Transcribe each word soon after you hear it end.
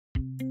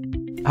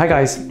Hi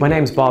guys, my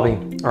name's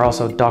Bobby, or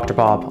also Dr.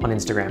 Bob on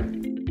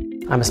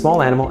Instagram. I'm a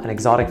small animal and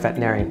exotic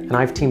veterinarian, and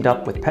I've teamed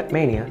up with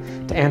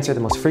Petmania to answer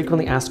the most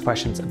frequently asked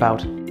questions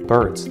about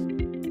birds.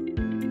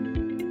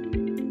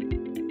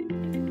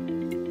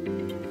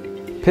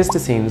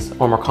 Piscines,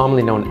 or more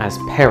commonly known as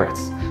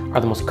parrots, are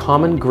the most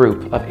common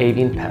group of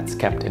avian pets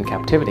kept in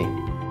captivity.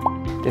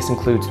 This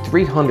includes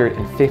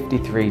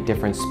 353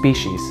 different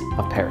species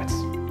of parrots,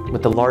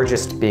 with the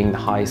largest being the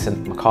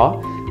hyacinth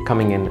macaw,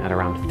 coming in at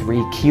around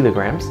 3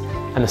 kilograms,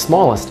 and the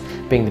smallest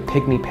being the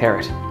pygmy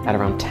parrot at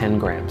around 10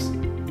 grams.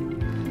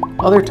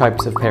 Other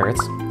types of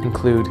parrots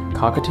include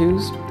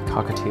cockatoos,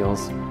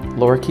 cockatiels,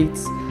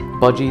 lorikeets,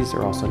 budgies,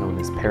 or also known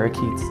as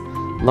parakeets,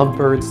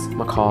 lovebirds,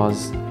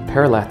 macaws,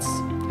 parrotlets,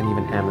 and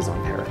even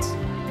Amazon parrots.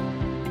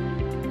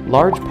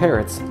 Large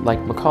parrots,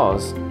 like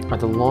macaws, are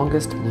the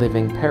longest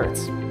living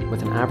parrots,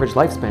 with an average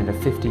lifespan of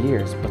 50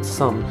 years, but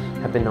some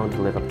have been known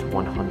to live up to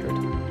 100.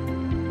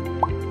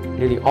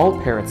 Nearly all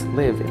parrots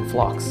live in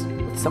flocks,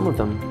 with some of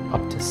them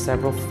up to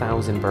several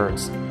thousand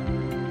birds.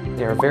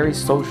 They are very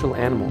social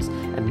animals,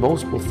 and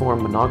most will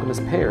form monogamous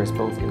pairs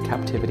both in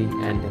captivity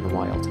and in the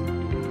wild.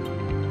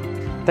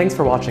 Thanks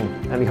for watching,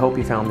 and we hope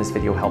you found this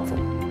video helpful.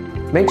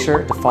 Make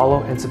sure to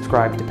follow and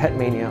subscribe to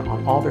Petmania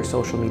on all their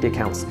social media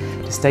accounts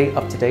to stay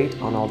up to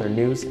date on all their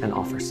news and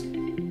offers.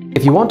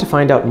 If you want to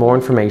find out more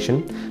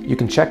information, you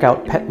can check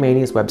out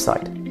Petmania's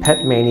website,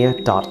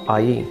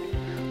 petmania.ie.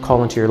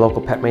 Call into your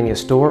local Petmania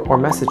store or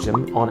message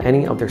them on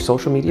any of their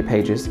social media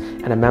pages,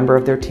 and a member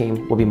of their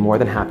team will be more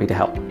than happy to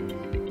help.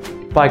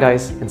 Bye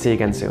guys, and see you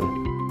again soon.